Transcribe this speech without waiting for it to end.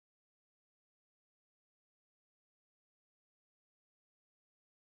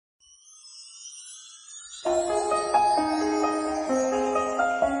The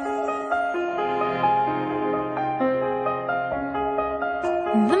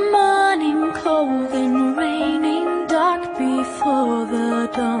morning cold and raining, dark before the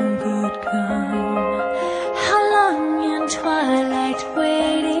dawn could come. How long in twilight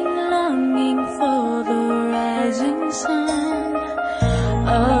waiting, longing for the rising sun.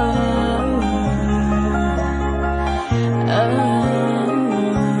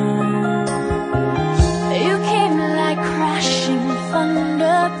 You came like crashing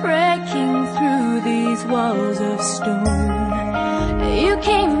thunder, breaking through these walls of stone. You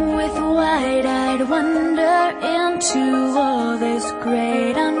came with wide-eyed wonder into all this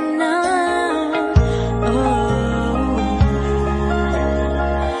great